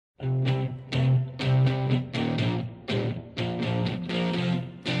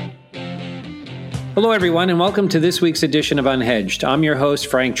Hello, everyone, and welcome to this week's edition of Unhedged. I'm your host,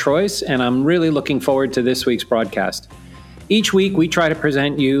 Frank Troyes, and I'm really looking forward to this week's broadcast. Each week, we try to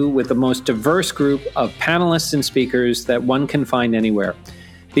present you with the most diverse group of panelists and speakers that one can find anywhere.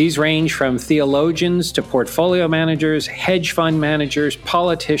 These range from theologians to portfolio managers, hedge fund managers,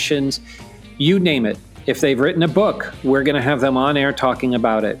 politicians, you name it. If they've written a book, we're going to have them on air talking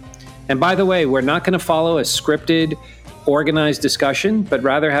about it. And by the way, we're not going to follow a scripted, organized discussion, but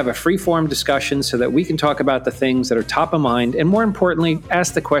rather have a free-form discussion so that we can talk about the things that are top of mind and, more importantly,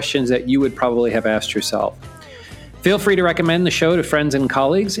 ask the questions that you would probably have asked yourself. Feel free to recommend the show to friends and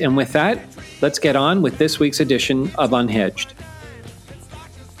colleagues, and with that, let's get on with this week's edition of Unhedged.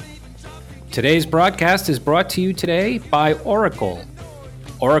 Today's broadcast is brought to you today by Oracle.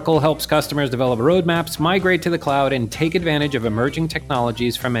 Oracle helps customers develop roadmaps, migrate to the cloud, and take advantage of emerging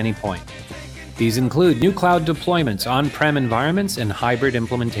technologies from any point. These include new cloud deployments, on-prem environments, and hybrid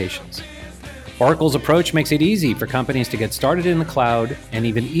implementations. Oracle's approach makes it easy for companies to get started in the cloud and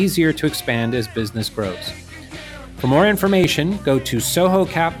even easier to expand as business grows. For more information, go to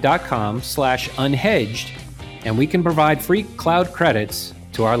sohocap.com/unhedged, and we can provide free cloud credits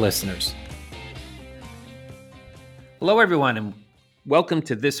to our listeners. Hello, everyone, and welcome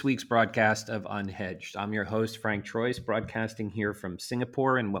to this week's broadcast of Unhedged. I'm your host, Frank Troyes, broadcasting here from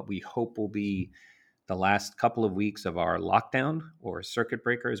Singapore in what we hope will be the last couple of weeks of our lockdown, or circuit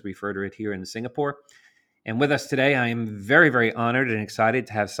breaker, as we refer to it here in Singapore. And with us today, I am very, very honored and excited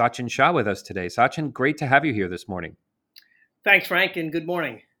to have Sachin Shah with us today. Sachin, great to have you here this morning. Thanks, Frank, and good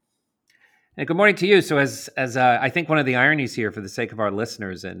morning. And good morning to you. So as I think one of the ironies here, for the sake of our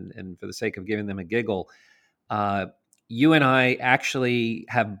listeners and for the sake of giving them a giggle, you and I actually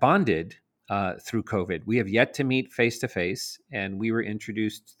have bonded through COVID. We have yet to meet face to face, and we were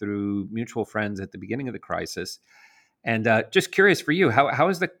introduced through mutual friends at the beginning of the crisis. And just curious for you, how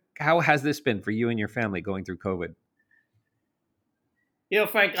has this been for you and your family going through COVID? You know,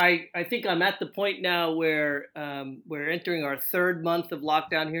 Frank, I think I'm at the point now where we're entering our third month of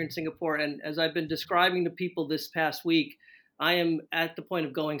lockdown here in Singapore. And as I've been describing to people this past week, I am at the point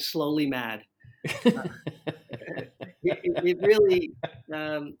of going slowly mad. It really,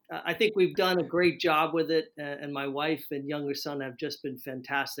 I think we've done a great job with it. And my wife and younger son have just been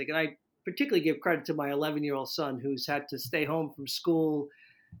fantastic. And I particularly give credit to my 11-year-old son, who's had to stay home from school,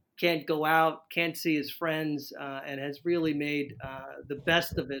 can't go out, can't see his friends, and has really made the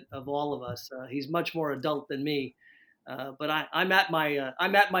best of it of all of us. He's much more adult than me, but I'm at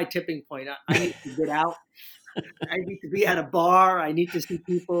my tipping point. I need to get out. I need to be at a bar. I need to see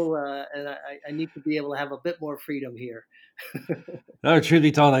people, and I need to be able to have a bit more freedom here. No, truth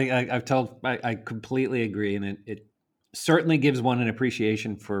be told, I completely agree, and it certainly gives one an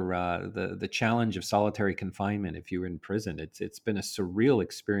appreciation for the challenge of solitary confinement. If you were in prison, it's been a surreal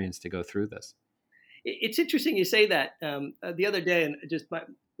experience to go through this. It's interesting you say that. The other day, and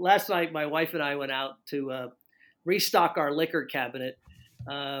last night, my wife and I went out to restock our liquor cabinet,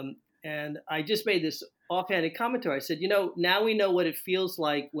 and I just made this offhanded comment to her. I said, now we know what it feels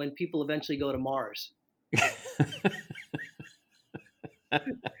like when people eventually go to Mars.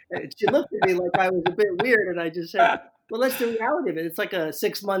 She looked at me like I was a bit weird, and I just said, well, that's the reality of it. It's like a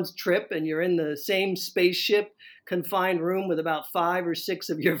 6-month trip, and you're in the same spaceship, confined room with about 5 or 6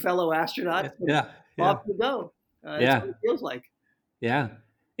 of your fellow astronauts. Yeah. Off you go. That's what it feels like. Yeah.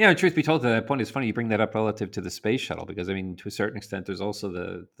 Yeah, and truth be told, to that point, it's funny you bring that up relative to the space shuttle, because, I mean, to a certain extent, there's also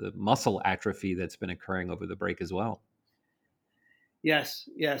the muscle atrophy that's been occurring over the break as well. Yes,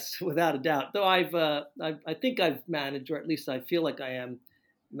 without a doubt. Though I think I've managed, or at least I feel like I am,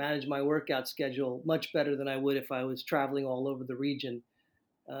 manage my workout schedule much better than I would if I was traveling all over the region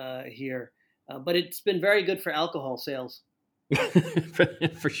here. But it's been very good for alcohol sales.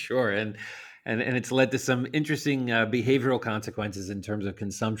 For sure. And it's led to some interesting behavioral consequences in terms of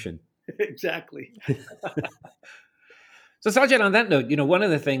consumption. Exactly. So, Sachin, on that note, one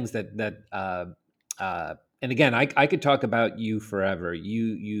of the things that and again, I could talk about you forever.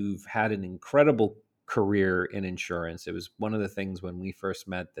 You've had an incredible career in insurance. It was one of the things when we first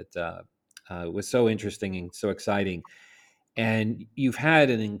met that was so interesting and so exciting. And you've had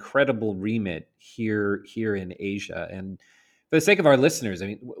an incredible remit here in Asia. And for the sake of our listeners, I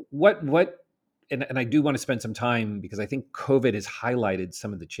mean, what and I do want to spend some time, because I think COVID has highlighted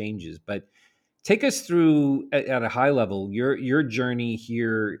some of the changes, but take us through at a high level your journey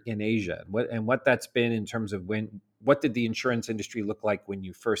here in Asia, what that's been in terms of what did the insurance industry look like when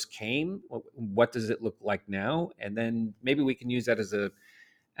you first came? What does it look like now? And then maybe we can use that as an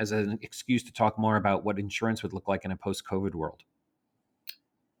excuse to talk more about what insurance would look like in a post-COVID world.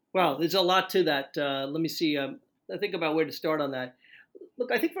 Well, there's a lot to that. Let me see. I think about where to start on that.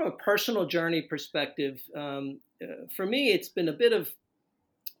 Look, I think from a personal journey perspective, for me, it's been a bit of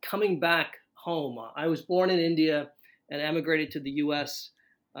coming back home. I was born in India and emigrated to the U.S.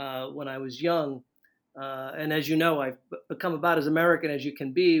 When I was young. And as you know, I've become about as American as you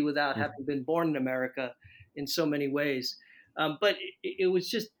can be without having been born in America in so many ways. But it was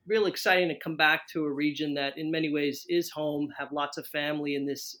just real exciting to come back to a region that, in many ways, is home. Have lots of family in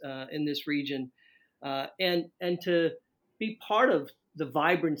this region, and to be part of the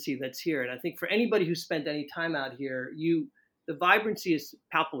vibrancy that's here. And I think for anybody who spent any time out here, the vibrancy is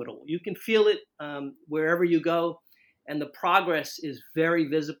palpable. You can feel it wherever you go, and the progress is very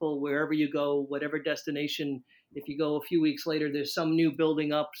visible wherever you go, whatever destination. If you go a few weeks later, there's some new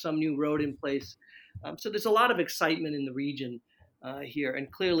building up, some new road in place. So there's a lot of excitement in the region here,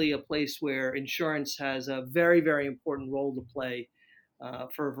 and clearly a place where insurance has a very, very important role to play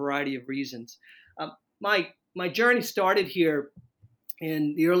for a variety of reasons. My journey started here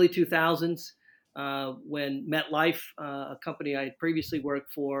in the early 2000s when MetLife, a company I had previously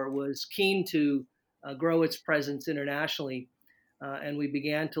worked for, was keen to grow its presence internationally, and we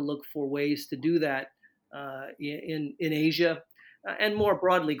began to look for ways to do that in Asia and more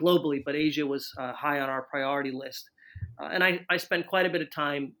broadly globally. But Asia was high on our priority list, and I spent quite a bit of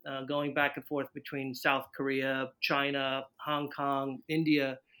time going back and forth between South Korea, China, Hong Kong,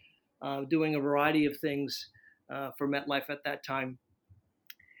 India, doing a variety of things for MetLife at that time.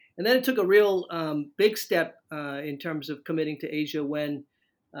 And then it took a real big step in terms of committing to Asia when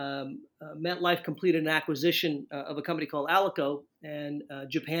MetLife completed an acquisition of a company called Alico, and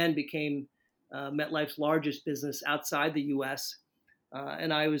Japan became MetLife's largest business outside the U.S.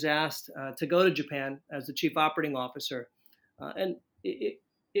 And I was asked to go to Japan as the chief operating officer. And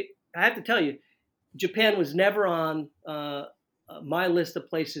I have to tell you, Japan was never on my list of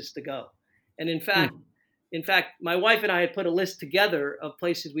places to go. And in fact, my wife and I had put a list together of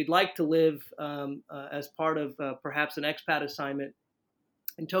places we'd like to live as part of perhaps an expat assignment.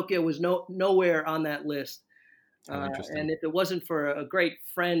 And Tokyo was nowhere on that list. And if it wasn't for a great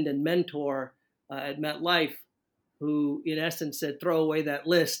friend and mentor at MetLife, who in essence said, throw away that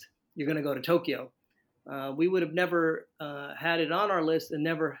list, you're going to go to Tokyo, we would have never had it on our list and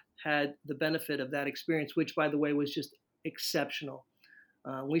never had the benefit of that experience, which, by the way, was just exceptional.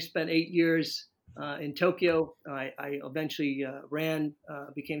 We spent 8 years in Tokyo. I eventually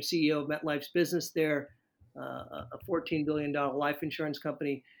became CEO of MetLife's business there, a $14 billion life insurance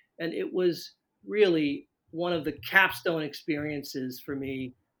company. And it was really one of the capstone experiences for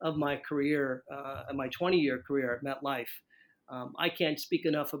me of my career, my 20-year career at MetLife. I can't speak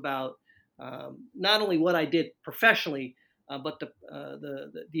enough about not only what I did professionally, but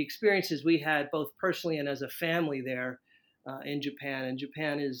the experiences we had both personally and as a family there in Japan. And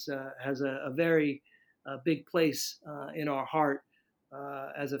Japan has a very big place in our heart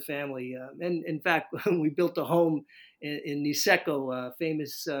as a family. And in fact, when we built a home in Niseko,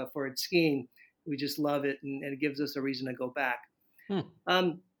 famous for its skiing, we just love it, and it gives us a reason to go back.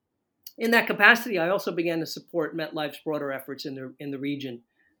 In that capacity, I also began to support MetLife's broader efforts in the region.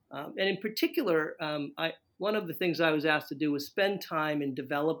 And in particular, one of the things I was asked to do was spend time in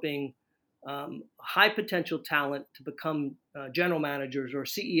developing high potential talent to become general managers or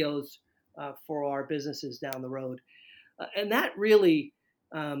CEOs for our businesses down the road. And that really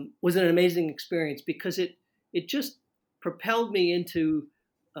was an amazing experience because it just propelled me into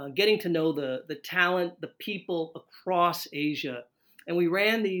getting to know the talent, the people across Asia. And we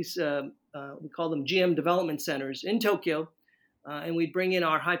ran these, we call them GM development centers in Tokyo. And we'd bring in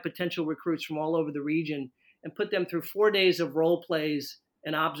our high potential recruits from all over the region and put them through 4 days of role plays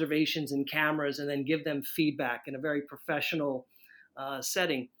and observations and cameras, and then give them feedback in a very professional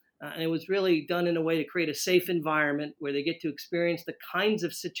setting. And it was really done in a way to create a safe environment where they get to experience the kinds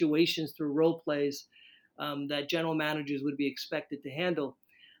of situations through role plays that general managers would be expected to handle.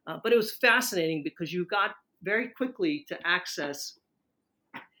 But it was fascinating because you got very quickly to access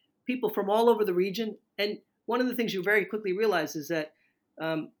people from all over the region. And one of the things you very quickly realize is that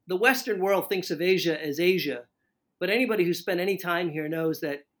the Western world thinks of Asia as Asia. But anybody who spent any time here knows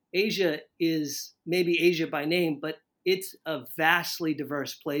that Asia is maybe Asia by name, but it's a vastly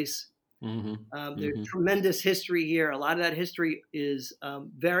diverse place. There's tremendous history here. A lot of that history is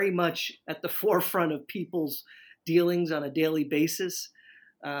very much at the forefront of people's dealings on a daily basis.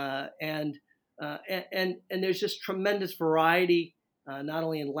 And there's just tremendous variety, not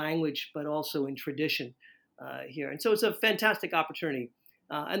only in language, but also in tradition here. And so it's a fantastic opportunity.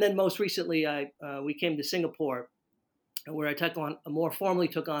 And then most recently, we came to Singapore, where I more formally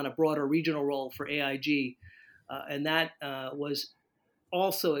took on a broader regional role for AIG. And that was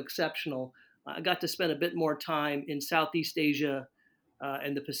also exceptional. I got to spend a bit more time in Southeast Asia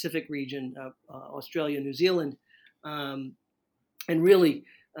and the Pacific region, Australia, New Zealand, and really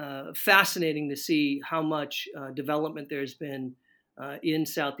fascinating to see how much development there's been in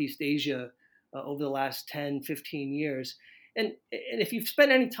Southeast Asia over the last 10, 15 years. And if you've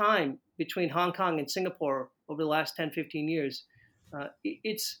spent any time between Hong Kong and Singapore over the last 10, 15 years,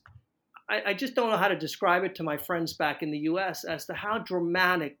 I just don't know how to describe it to my friends back in the US as to how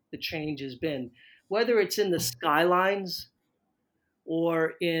dramatic the change has been, whether it's in the skylines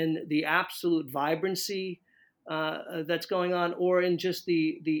or in the absolute vibrancy that's going on, or in just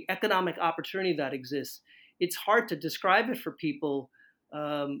the economic opportunity that exists. It's hard to describe it for people.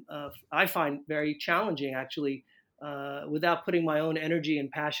 I find very challenging, actually, without putting my own energy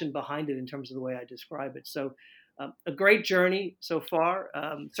and passion behind it in terms of the way I describe it. So a great journey so far,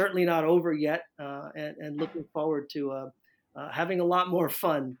 certainly not over yet, and looking forward to having a lot more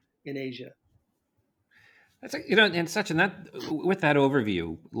fun in Asia. That's and Sachin, that with that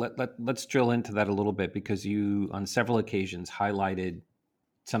overview, let's drill into that a little bit, because you on several occasions highlighted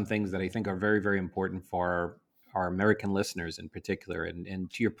some things that I think are very, very important for our American listeners in particular. And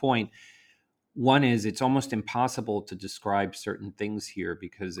to your point, one is it's almost impossible to describe certain things here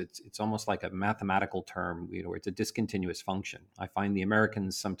because it's almost like a mathematical term, where it's a discontinuous function. I find the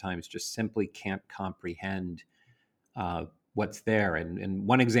Americans sometimes just simply can't comprehend what's there. And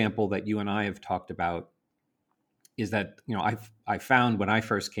one example that you and I have talked about is that I found when I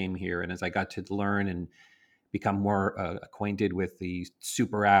first came here, and as I got to learn and become more acquainted with the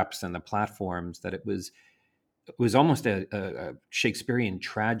super apps and the platforms, that it was almost a Shakespearean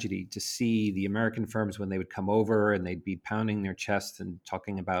tragedy to see the American firms when they would come over and they'd be pounding their chests and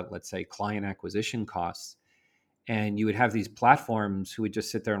talking about, let's say, client acquisition costs. And you would have these platforms who would just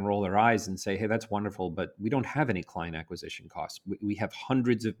sit there and roll their eyes and say, hey, that's wonderful, but we don't have any client acquisition costs. We have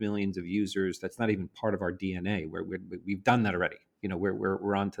hundreds of millions of users. That's not even part of our DNA. We've done that already.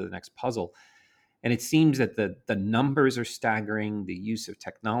 We're on to the next puzzle. And it seems that the numbers are staggering. The use of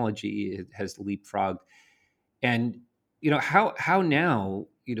technology has leapfrogged. And how now,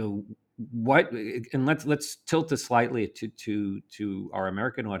 what, and let's tilt this slightly to our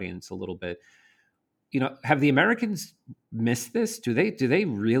American audience a little bit. Have the Americans missed this? Do they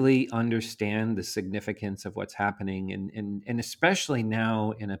really understand the significance of what's happening? And especially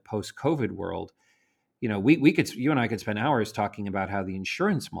now in a post-COVID world, you and I could spend hours talking about how the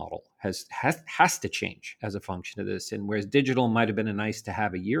insurance model has to change as a function of this. And whereas digital might have been a nice to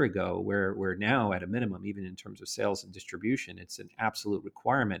have a year ago, we're now at a minimum, even in terms of sales and distribution, it's an absolute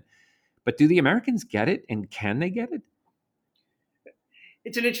requirement. But do the Americans get it, and can they get it?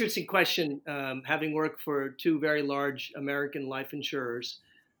 It's an interesting question, having worked for two very large American life insurers.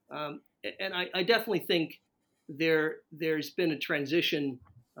 And I definitely think there's been a transition,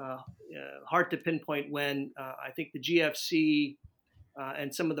 hard to pinpoint when. I think the GFC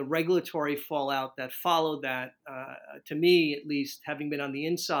and some of the regulatory fallout that followed that, to me at least, having been on the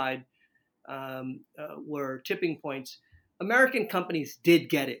inside, were tipping points. American companies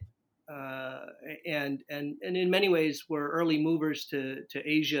did get it. And in many ways were early movers to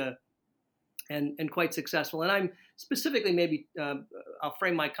Asia and quite successful. And I'm specifically, maybe I'll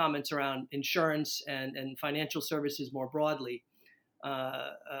frame my comments around insurance and financial services more broadly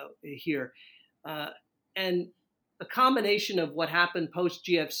here. And a combination of what happened post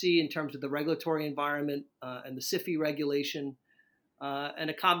GFC in terms of the regulatory environment and the SIFI regulation, and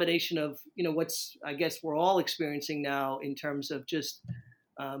a combination of what's, I guess, we're all experiencing now in terms of just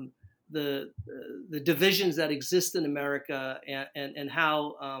the divisions that exist in America and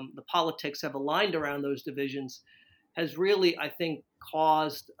how the politics have aligned around those divisions has really, I think,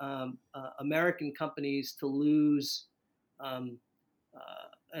 caused American companies to lose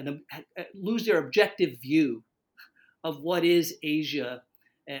their objective view of what is Asia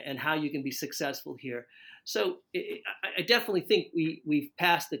and how you can be successful here. So I definitely think we've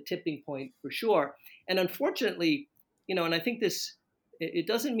passed the tipping point for sure. And unfortunately, and I think this, it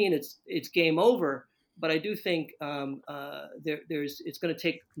doesn't mean it's game over, but I do think it's going to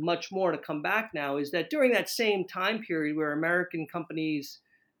take much more to come back now, is that during that same time period where American companies,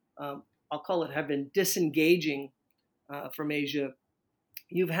 I'll call it, have been disengaging from Asia,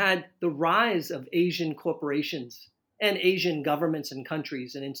 you've had the rise of Asian corporations and Asian governments and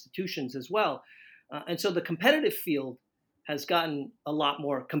countries and institutions as well. And so the competitive field has gotten a lot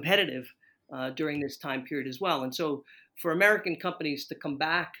more competitive during this time period as well. And so for American companies to come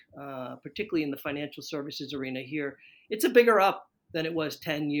back, particularly in the financial services arena here, it's a bigger up than it was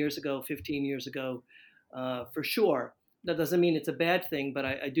 10 years ago, 15 years ago, for sure. That doesn't mean it's a bad thing, but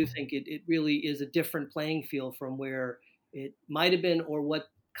I do think it really is a different playing field from where it might have been, or what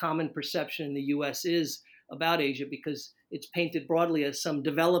common perception in the U.S. is about Asia, because it's painted broadly as some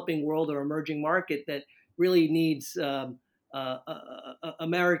developing world or emerging market that really needs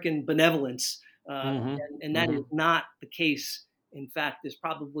American benevolence. And that is not the case. In fact, there's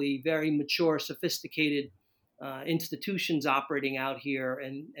probably very mature, sophisticated institutions operating out here,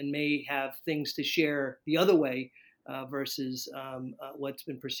 and may have things to share the other way versus what's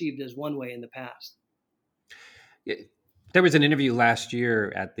been perceived as one way in the past. There was an interview last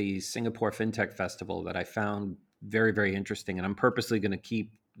year at the Singapore FinTech Festival that I found very, very interesting, and I'm purposely going to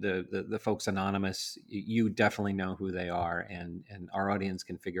keep the folks anonymous. You definitely know who they are, and our audience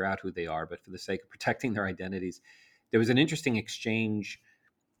can figure out who they are, but for the sake of protecting their identities, there was an interesting exchange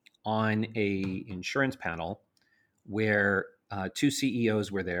on a insurance panel where two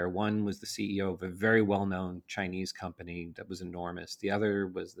CEOs were there. One was the CEO of a very well-known Chinese company that was enormous. The other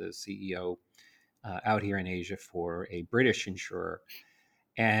was the CEO out here in Asia for a British insurer.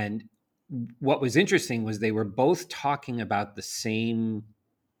 And what was interesting was they were both talking about the same,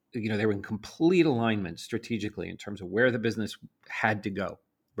 they were in complete alignment strategically in terms of where the business had to go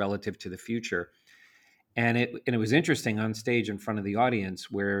relative to the future. And it was interesting on stage in front of the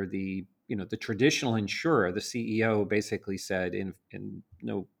audience where the traditional insurer, the CEO, basically said in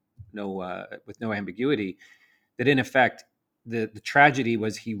with no ambiguity that in effect the tragedy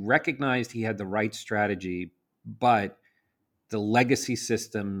was he recognized he had the right strategy, but the legacy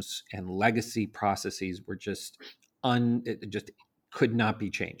systems and legacy processes were it just could not be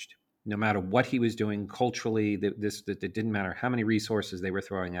changed. No matter what he was doing culturally, that it didn't matter how many resources they were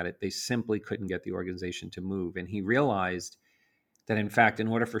throwing at it, they simply couldn't get the organization to move. And he realized that, in fact, in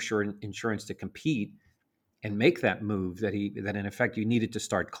order for insurance to compete and make that move, that in effect you needed to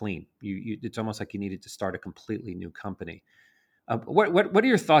start clean. It's almost like you needed to start a completely new company. What are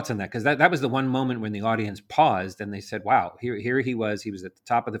your thoughts on that? Because that was the one moment when the audience paused and they said, wow, here he was at the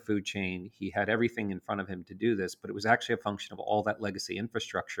top of the food chain. He had everything in front of him to do this, but it was actually a function of all that legacy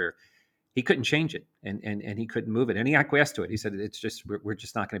infrastructure. He couldn't change it and he couldn't move it. And he acquiesced to it. He said, it's just, we're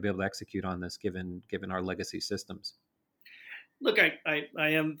just not going to be able to execute on this given our legacy systems. Look, I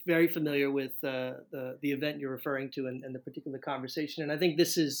am very familiar with the event you're referring to and the particular conversation, and I think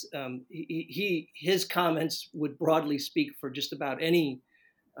this is his comments would broadly speak for just about any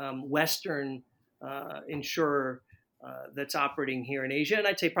Western insurer that's operating here in Asia, and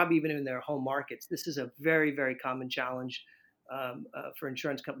I'd say probably even in their home markets. This is a very, very common challenge for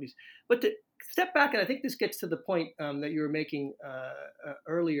insurance companies. But to step back, and I think this gets to the point that you were making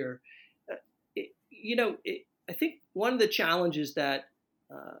earlier. I think one of the challenges that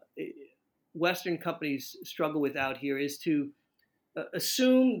Western companies struggle with out here is to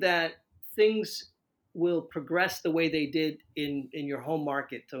assume that things will progress the way they did in your home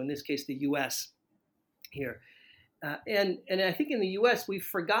market. So in this case, the U.S. here. And I think in the U.S., we've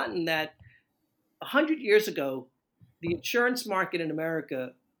forgotten that 100 years ago, the insurance market in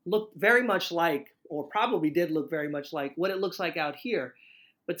America looked very much like, or probably did look very much like, what it looks like out here.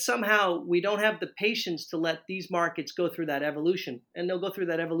 But somehow we don't have the patience to let these markets go through that evolution. And they'll go through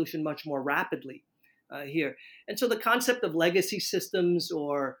that evolution much more rapidly here. And so the concept of legacy systems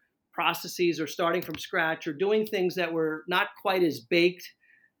or processes or starting from scratch or doing things that were not quite as baked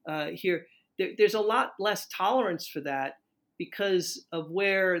here, there's a lot less tolerance for that because of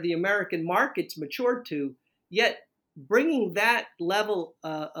where the American market's matured to. Yet bringing that level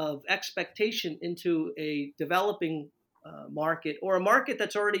of expectation into a developing market, or a market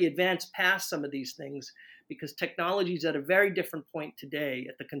that's already advanced past some of these things, because technology is at a very different point today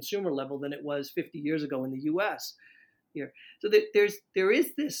at the consumer level than it was 50 years ago in the U.S. here. So there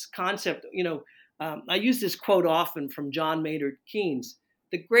is this concept. I use this quote often from John Maynard Keynes: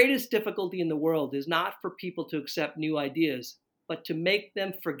 "The greatest difficulty in the world is not for people to accept new ideas, but to make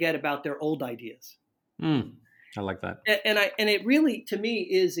them forget about their old ideas." I like that. And it really, to me,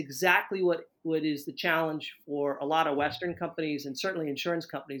 is exactly what is the challenge for a lot of Western companies and certainly insurance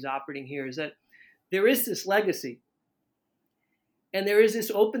companies operating here, is that there is this legacy and there is this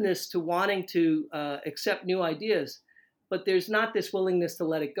openness to wanting to accept new ideas, but there's not this willingness to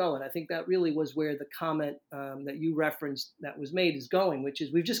let it go. And I think that really was where the comment that you referenced that was made is going, which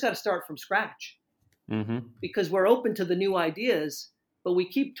is we've just got to start from scratch because we're open to the new ideas, but we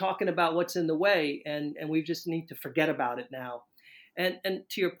keep talking about what's in the way, and we just need to forget about it now. And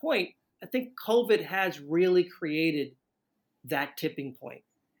to your point, I think COVID has really created that tipping point,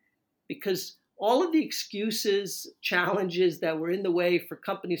 because all of the excuses, challenges that were in the way for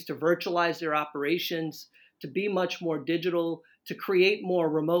companies to virtualize their operations, to be much more digital, to create more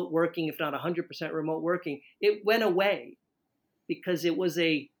remote working, if not 100% remote working, it went away because it was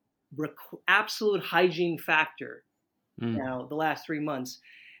a absolute hygiene factor now, the last 3 months.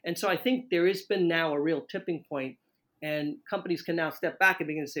 And so I think there has been now a real tipping point, and companies can now step back and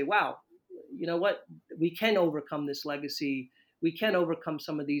begin to say, wow, you know what? We can overcome this legacy. We can overcome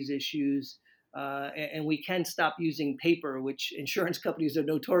some of these issues. And we can stop using paper, which insurance companies are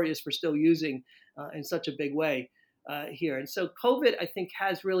notorious for still using in such a big way here. And so COVID, I think,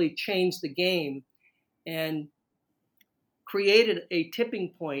 has really changed the game and created a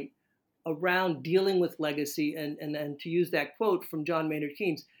tipping point around dealing with legacy, and to use that quote from John Maynard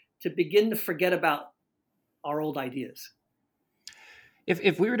Keynes, to begin to forget about our old ideas.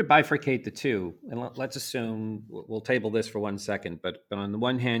 If we were to bifurcate the two, and let's assume we'll table this for 1 second, but on the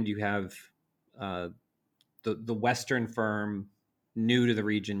one hand, you have the Western firm new to the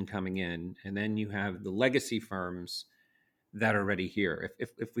region coming in, and then you have the legacy firms that are already here.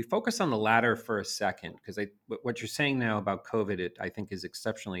 If we focus on the latter for a second, because what you're saying now about COVID, I think is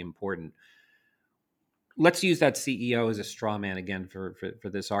exceptionally important. Let's use that CEO as a straw man again for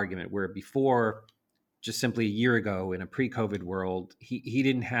this argument, where before, just simply a year ago in a pre-COVID world, he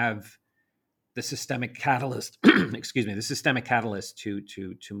didn't have the systemic catalyst, the systemic catalyst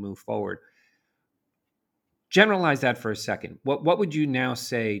to move forward. Generalize that for a second. What would you now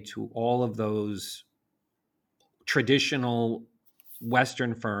say to all of those traditional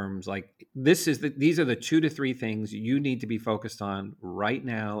Western firms? Like, these are the 2 to 3 things you need to be focused on right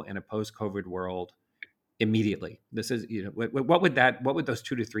now in a post-COVID world immediately. This is, what would those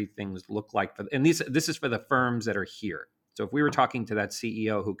 2 to 3 things look like and this is for the firms that are here. So if we were talking to that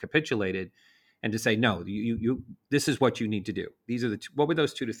CEO who capitulated and to say, no, you this is what you need to do. These are what would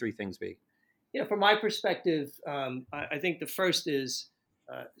those 2 to 3 things be? From my perspective, I think the first is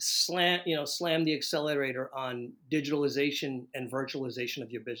slam the accelerator on digitalization and virtualization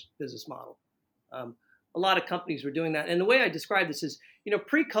of your business model. A lot of companies were doing that. And the way I describe this is,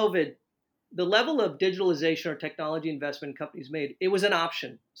 pre-COVID, the level of digitalization or technology investment companies made, it was an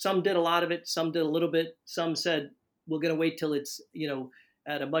option. Some did a lot of it. Some did a little bit. Some said, we're going to wait till it's,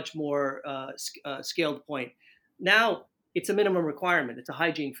 at a much more scaled point. Now, it's a minimum requirement. It's a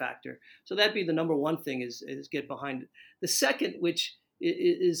hygiene factor. So that'd be the number one thing is get behind it. The second, which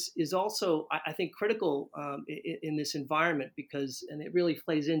is also, I think, critical in this environment, and it really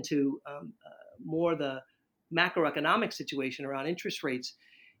plays into more the macroeconomic situation around interest rates,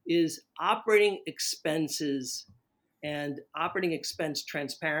 is operating expenses, and operating expense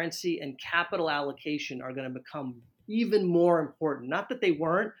transparency and capital allocation are going to become even more important. Not that they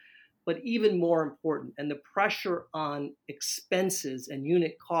weren't, but even more important. And the pressure on expenses and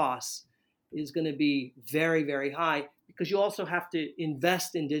unit costs is going to be very, very high, because you also have to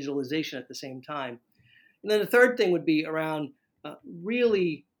invest in digitalization at the same time. And then the third thing would be around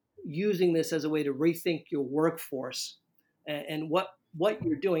really using this as a way to rethink your workforce and what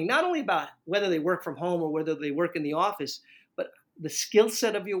you're doing, not only about whether they work from home or whether they work in the office, but the skill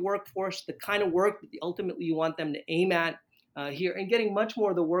set of your workforce, the kind of work that ultimately you want them to aim at here, and getting much more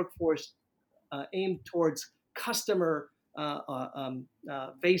of the workforce aimed towards customer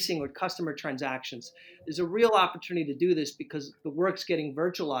facing or customer transactions. There's a real opportunity to do this because the work's getting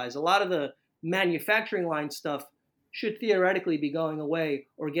virtualized. A lot of the manufacturing line stuff should theoretically be going away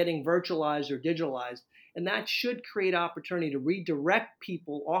or getting virtualized or digitalized. And that should create opportunity to redirect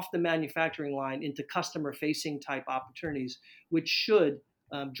people off the manufacturing line into customer-facing type opportunities, which should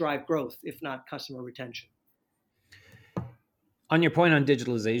drive growth, if not customer retention. On your point on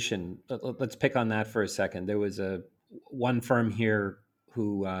digitalization, let's pick on that for a second. There was one firm here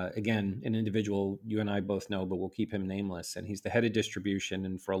who, again, an individual you and I both know, but we'll keep him nameless. And he's the head of distribution,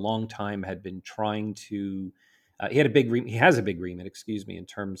 and for a long time had been trying to. He has a big remit, in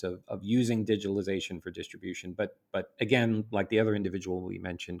terms of using digitalization for distribution. But again, like the other individual we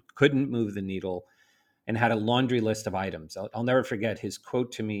mentioned, couldn't move the needle and had a laundry list of items. I'll never forget his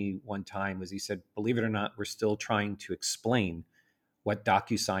quote to me one time was, he said, "Believe it or not, we're still trying to explain what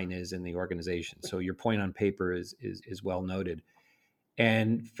DocuSign is in the organization." So your point on paper is well noted.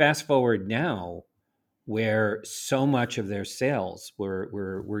 And fast forward now, where so much of their sales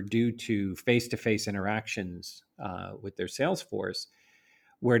were due to face-to-face interactions with their sales force,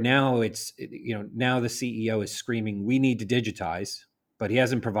 where now now the CEO is screaming, "We need to digitize," but he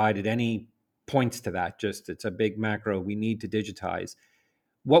hasn't provided any points to that. Just, it's a big macro, we need to digitize.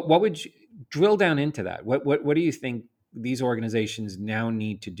 What would you drill down into that? What do you think these organizations now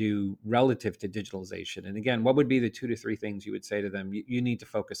need to do relative to digitalization? And again, what would be the 2 to 3 things you would say to them? You need to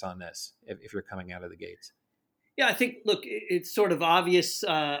focus on this if you're coming out of the gates. Yeah, I think, look, it's sort of obvious,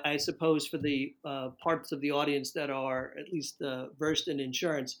 I suppose, for the parts of the audience that are at least versed in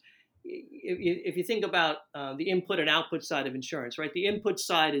insurance. If you think about the input and output side of insurance, right? The input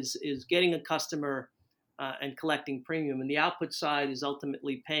side is getting a customer and collecting premium. And the output side is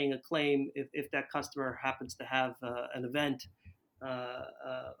ultimately paying a claim if that customer happens to have an event,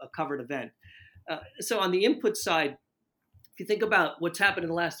 a covered event. So on the input side, if you think about what's happened in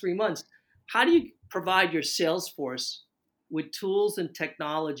the last 3 months, how do you provide your sales force with tools and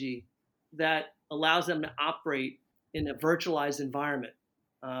technology that allows them to operate in a virtualized environment?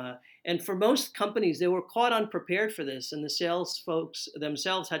 And for most companies, they were caught unprepared for this, and the sales folks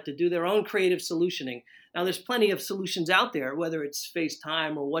themselves had to do their own creative solutioning. Now, there's plenty of solutions out there, whether it's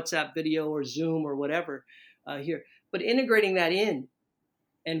FaceTime or WhatsApp video or Zoom or whatever here, but integrating that in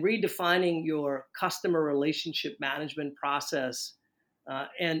and redefining your customer relationship management process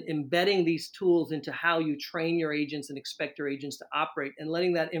and embedding these tools into how you train your agents and expect your agents to operate, and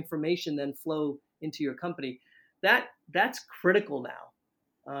letting that information then flow into your company. That's critical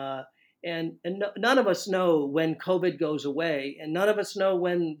now. And none of us know when COVID goes away, and none of us know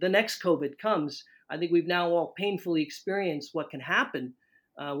when the next COVID comes. I think we've now all painfully experienced what can happen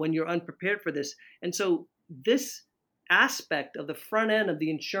when you're unprepared for this. And so this aspect of the front end of the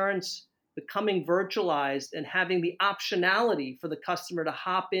insurance becoming virtualized and having the optionality for the customer to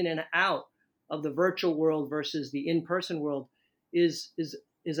hop in and out of the virtual world versus the in-person world is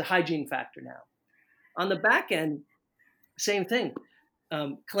a hygiene factor now. On the back end, same thing.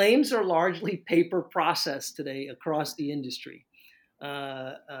 Claims are largely paper processed today across the industry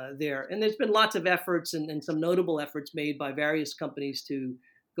there. And there's been lots of efforts and some notable efforts made by various companies to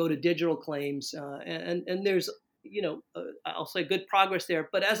go to digital claims. And there's, I'll say good progress there.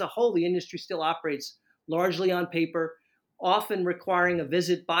 But as a whole, the industry still operates largely on paper, often requiring a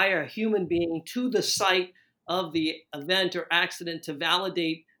visit by a human being to the site of the event or accident to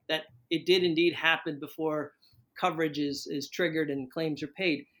validate that it did indeed happen before coverage is triggered and claims are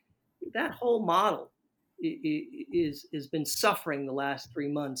paid. That whole model has been suffering the last 3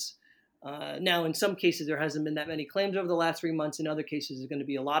 months. Now, in some cases, there hasn't been that many claims over the last 3 months. In other cases, there's going to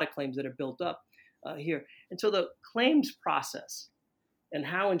be a lot of claims that are built up here. And so the claims process and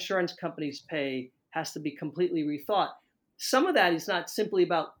how insurance companies pay has to be completely rethought. Some of that is not simply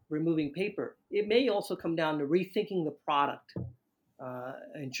about removing paper. It may also come down to rethinking the product.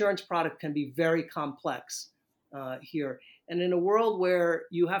 Insurance product can be very complex here. And in a world where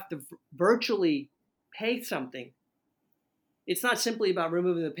you have to virtually pay something, it's not simply about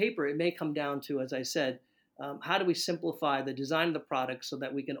removing the paper. It may come down to, as I said, how do we simplify the design of the product so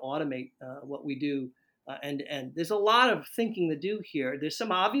that we can automate what we do end to end? There's a lot of thinking to do here. There's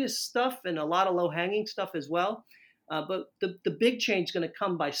some obvious stuff and a lot of low-hanging stuff as well. But the big change is going to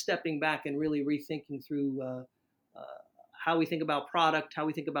come by stepping back and really rethinking through how we think about product, how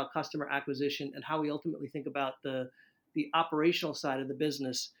we think about customer acquisition, and how we ultimately think about the operational side of the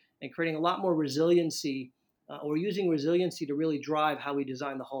business, and creating a lot more resiliency or using resiliency to really drive how we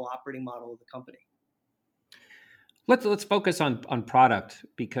design the whole operating model of the company. Let's focus on product,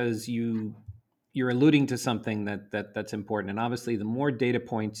 because you're alluding to something that's important. And obviously, the more data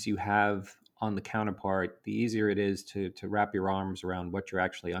points you have on the counterpart, the easier it is to wrap your arms around what you're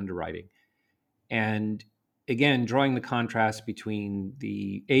actually underwriting. And again, drawing the contrast between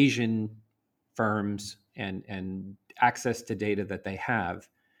the Asian firms and access to data that they have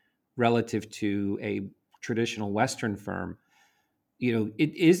relative to a traditional Western firm,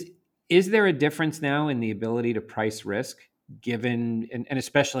 is there a difference now in the ability to price risk, given, and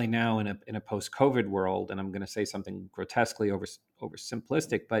especially now in a post-COVID world? And I'm going to say something grotesquely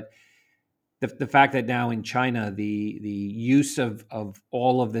oversimplistic, but the fact that now in China, the use of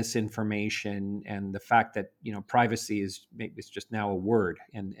all of this information, and the fact that privacy is just now a word,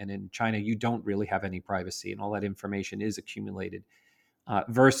 and in China you don't really have any privacy, and all that information is accumulated,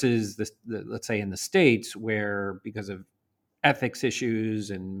 versus let's say in the States, where because of ethics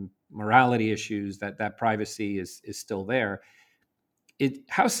issues and morality issues, that privacy is still there.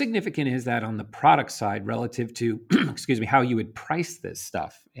 How significant is that on the product side relative to, excuse me, how you would price this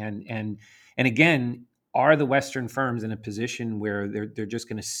stuff? And again, are the Western firms in a position where they're just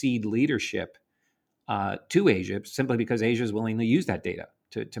going to cede leadership to Asia simply because Asia is willing to use that data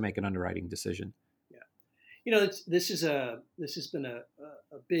to make an underwriting decision? Yeah, this has been a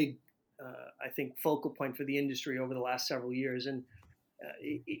big, I think, focal point for the industry over the last several years, and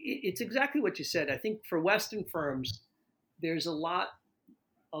it's exactly what you said. I think for Western firms, there's a lot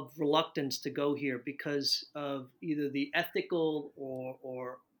of reluctance to go here because of either the ethical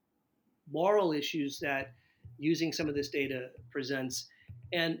or moral issues that using some of this data presents,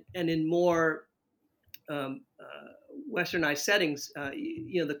 and in more Westernized settings,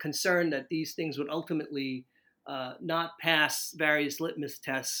 the concern that these things would ultimately not pass various litmus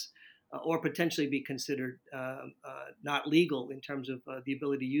tests or potentially be considered not legal in terms of the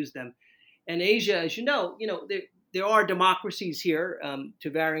ability to use them. And Asia, as there are democracies here to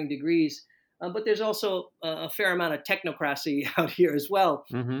varying degrees, but there's also a fair amount of technocracy out here as well.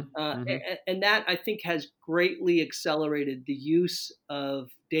 And that, I think, has greatly accelerated the use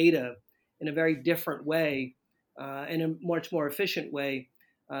of data in a very different way, in a much more efficient way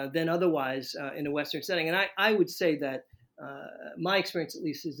than otherwise in a Western setting. And I would say that my experience, at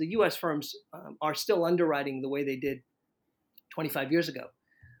least, is the U.S. firms are still underwriting the way they did 25 years ago.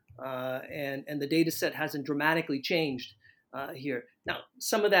 And the data set hasn't dramatically changed here. Now,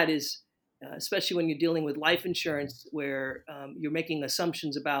 some of that is, especially when you're dealing with life insurance, where you're making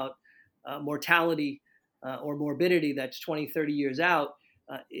assumptions about mortality or morbidity that's 20, 30 years out.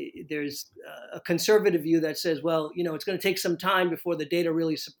 There's a conservative view that says, well, it's going to take some time before the data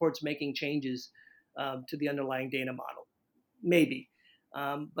really supports making changes to the underlying data model. Maybe.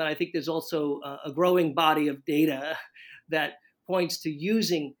 But I think there's also a growing body of data that points to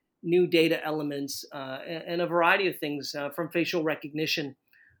using new data elements and a variety of things from facial recognition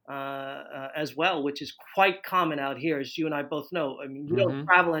as well, which is quite common out here, as you and I both know. I mean, you don't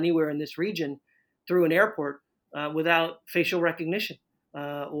travel anywhere in this region through an airport without facial recognition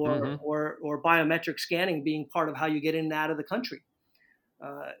or biometric scanning being part of how you get in and out of the country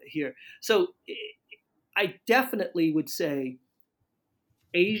here. So I definitely would say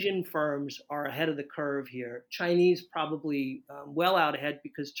Asian firms are ahead of the curve here. Chinese probably well out ahead,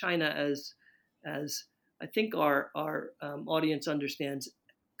 because China, as I think our audience understands,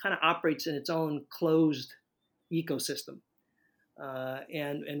 kind of operates in its own closed ecosystem.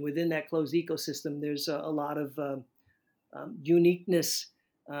 And within that closed ecosystem, there's a lot of uniqueness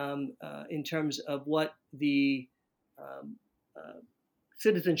in terms of what the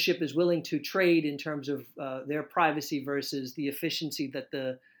citizenship is willing to trade in terms of their privacy versus the efficiency that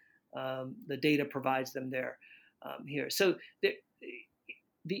the data provides them there here. So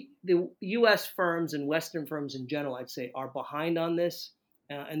the U.S. firms and Western firms in general, I'd say, are behind on this,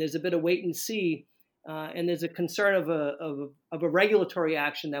 and there's a bit of wait and see, and there's a concern of a regulatory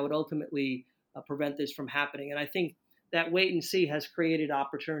action that would ultimately prevent this from happening. And I think that wait and see has created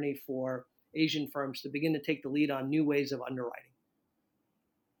opportunity for Asian firms to begin to take the lead on new ways of underwriting.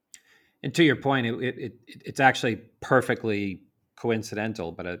 And to your point, it's actually perfectly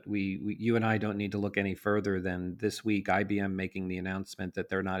coincidental, but you and I don't need to look any further than this week, IBM making the announcement that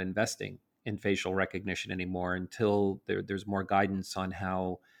they're not investing in facial recognition anymore until there's more guidance on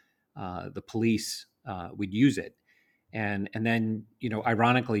how the police would use it. And then,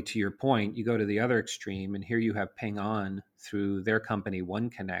 ironically, to your point, you go to the other extreme, and here you have Ping An through their company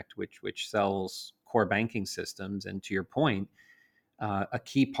OneConnect, which sells core banking systems. And to your point, a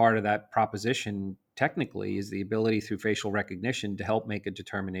key part of that proposition technically is the ability through facial recognition to help make a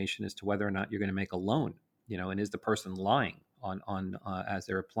determination as to whether or not you're going to make a loan, and is the person lying on as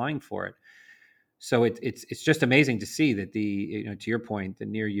they're applying for it. So it's just amazing to see that to your point, the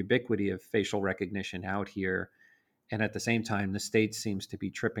near ubiquity of facial recognition out here, and at the same time, the state seems to be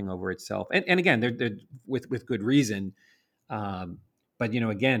tripping over itself. And again, they're with good reason. But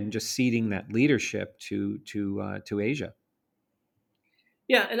again, just ceding that leadership to Asia.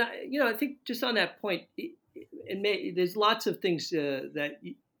 Yeah, and I think just on that point, there's lots of things that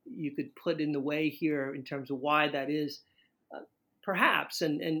you could put in the way here in terms of why that is, perhaps.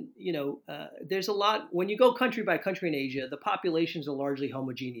 And there's a lot when you go country by country in Asia. The populations are largely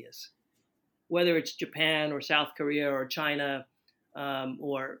homogeneous, whether it's Japan or South Korea or China,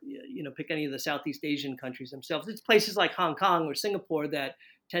 or pick any of the Southeast Asian countries themselves. It's places like Hong Kong or Singapore that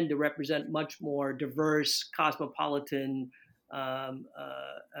tend to represent much more diverse, cosmopolitan,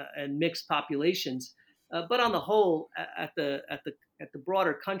 and mixed populations, but on the whole, at the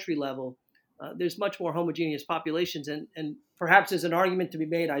broader country level, there's much more homogeneous populations, and perhaps there's an argument to be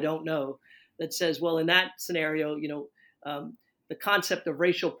made, I don't know, that says, well, in that scenario, the concept of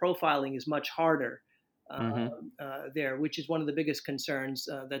racial profiling is much harder there, which is one of the biggest concerns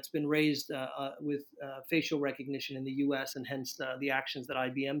that's been raised with facial recognition in the U.S. and hence the actions that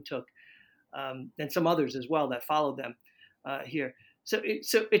IBM took, and some others as well that followed them. Here. So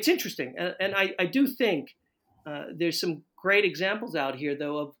it's interesting. And I do think there's some great examples out here,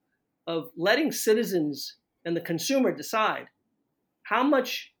 though, of letting citizens and the consumer decide how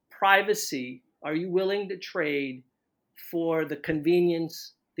much privacy are you willing to trade for the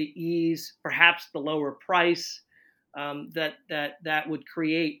convenience, the ease, perhaps the lower price that would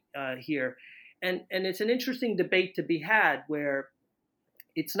create here. And it's an interesting debate to be had, where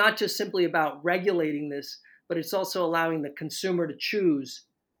it's not just simply about regulating this, but it's also allowing the consumer to choose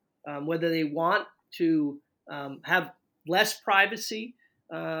whether they want to have less privacy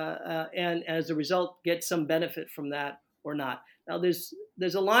and as a result get some benefit from that or not. Now, there's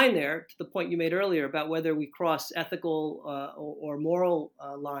there's a line there to the point you made earlier about whether we cross ethical or moral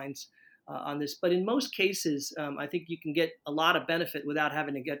lines on this. But in most cases, I think you can get a lot of benefit without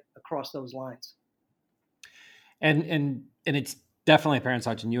having to get across those lines. And it's definitely apparent,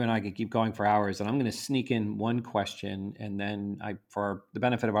 Sachin. You and I could keep going for hours, and I'm going to sneak in one question, and then for the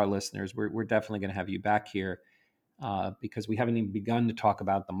benefit of our listeners, we're definitely going to have you back here because we haven't even begun to talk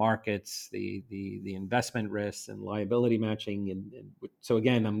about the markets, the investment risks, and liability matching. And so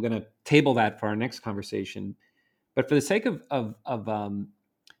again, I'm going to table that for our next conversation. But for the sake of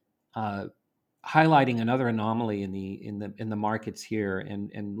highlighting another anomaly in the markets here,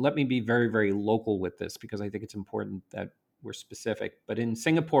 and let me be very, very local with this because I think it's important that we're specific. But in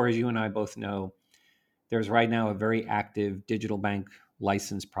Singapore, as you and I both know, there's right now a very active digital bank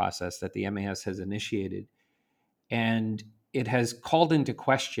license process that the MAS has initiated, and it has called into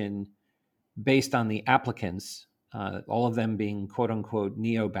question, based on the applicants, all of them being quote unquote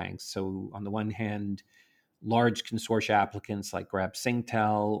neobanks. So on the one hand, large consortia applicants like Grab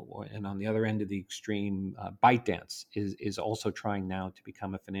Singtel, and on the other end of the extreme, ByteDance is also trying now to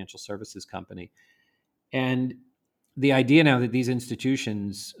become a financial services company. And the idea now that these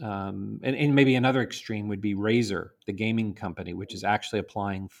institutions, and maybe another extreme would be Razer, the gaming company, which is actually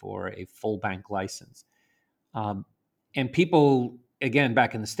applying for a full bank license. And people, again,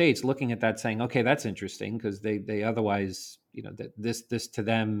 back in the States, looking at that saying, okay, that's interesting because they otherwise, that this to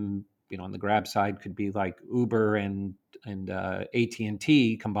them, on the Grab side could be like Uber and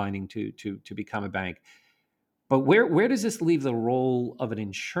AT&T combining to become a bank. But where does this leave the role of an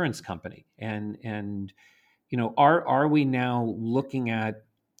insurance company? And are we now looking at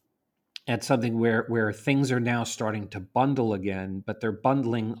something where things are now starting to bundle again, but they're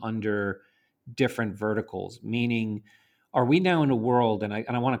bundling under different verticals? Meaning, are we now in a world, and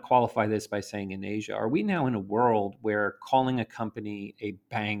I want to qualify this by saying in Asia, are we now in a world where calling a company a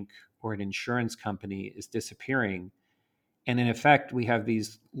bank or an insurance company is disappearing? And in effect, we have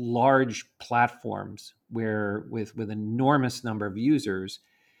these large platforms where with enormous number of users,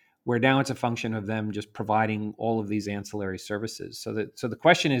 where now it's a function of them just providing all of these ancillary services. So the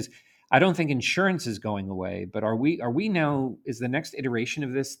question is, I don't think insurance is going away, but are we now, is the next iteration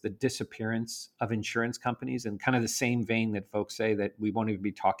of this the disappearance of insurance companies, in kind of the same vein that folks say that we won't even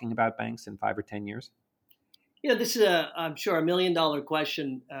be talking about banks in 5 or 10 years? This is I'm sure, $1 million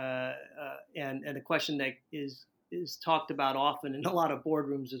question, and a question that is talked about often in a lot of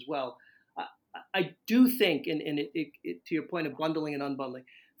boardrooms as well. I do think, and to your point of bundling and unbundling,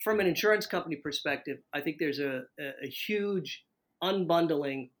 from an insurance company perspective, I think there's a huge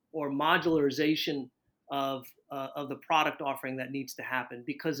unbundling or modularization of the product offering that needs to happen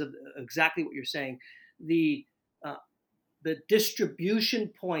because of exactly what you're saying. The distribution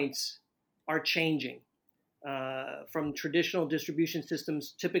points are changing from traditional distribution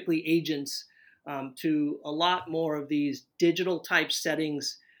systems, typically agents, to a lot more of these digital type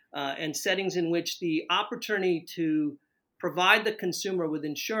settings, and settings in which the opportunity to provide the consumer with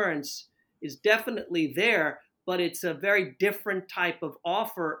insurance is definitely there, but it's a very different type of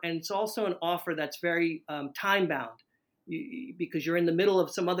offer. And it's also an offer that's very time bound, because you're in the middle of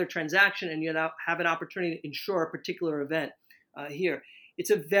some other transaction and you have an opportunity to insure a particular event here.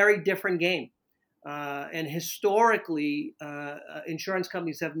 It's a very different game. And historically, insurance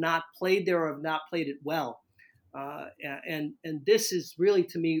companies have not played there or have not played it well. And this is really,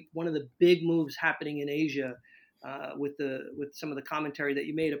 to me, one of the big moves happening in Asia, with some of the commentary that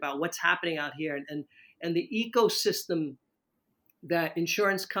you made about what's happening out here, and the ecosystem that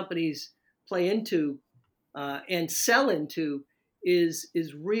insurance companies play into and sell into is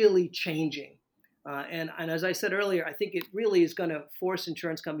really changing. And as I said earlier, I think it really is going to force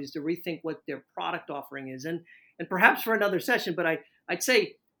insurance companies to rethink what their product offering is, and perhaps for another session. But I'd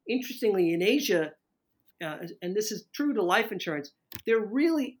say, interestingly, in Asia, and this is true to life insurance, there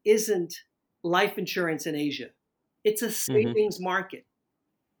really isn't life insurance in Asia. It's a savings market.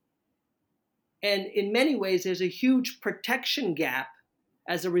 And in many ways, there's a huge protection gap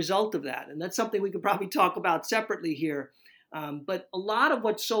as a result of that. And that's something we could probably talk about separately here. But a lot of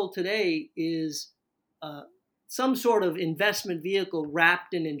what's sold today is some sort of investment vehicle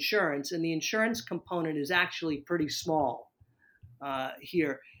wrapped in insurance. And the insurance component is actually pretty small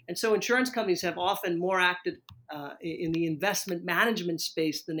here. And so insurance companies have often more acted in the investment management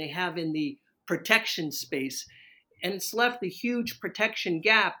space than they have in the protection space. And it's left a huge protection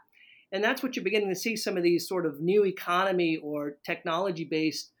gap. And that's what you're beginning to see some of these sort of new economy or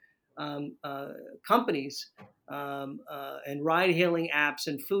technology-based companies and ride-hailing apps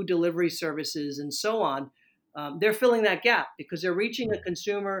and food delivery services and so on. They're filling that gap because they're reaching a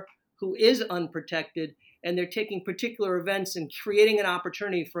consumer who is unprotected, and they're taking particular events and creating an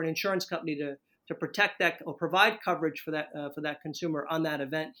opportunity for an insurance company to protect that or provide coverage for that consumer on that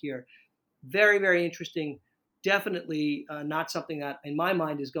event here. Very, very interesting. Definitely not something that in my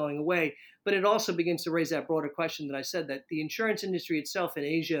mind is going away, but it also begins to raise that broader question that I said, that the insurance industry itself in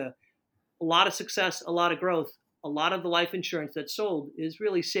Asia, a lot of success, a lot of growth. A lot of the life insurance that's sold is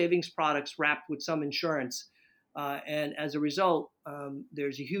really savings products wrapped with some insurance. And as a result,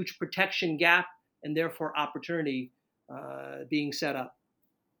 there's a huge protection gap and therefore opportunity being set up.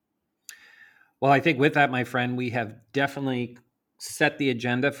 Well, I think with that, my friend, we have definitely set the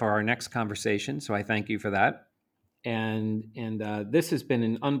agenda for our next conversation. So I thank you for that. And this has been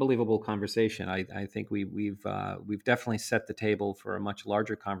an unbelievable conversation. I think we've definitely set the table for a much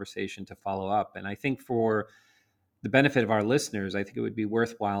larger conversation to follow up. And I think for the benefit of our listeners, I think it would be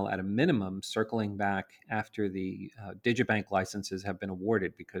worthwhile at a minimum circling back after the digibank licenses have been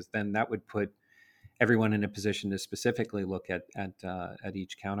awarded, because then that would put everyone in a position to specifically look at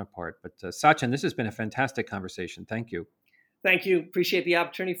each counterpart. But Sachin, this has been a fantastic conversation. Thank you. Thank you. Appreciate the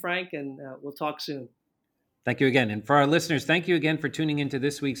opportunity, Frank, and we'll talk soon. Thank you again. And for our listeners, thank you again for tuning into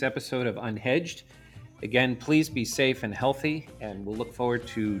this week's episode of Unhedged. Again, please be safe and healthy, and we'll look forward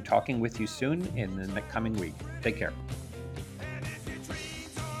to talking with you soon in the coming week. Take care.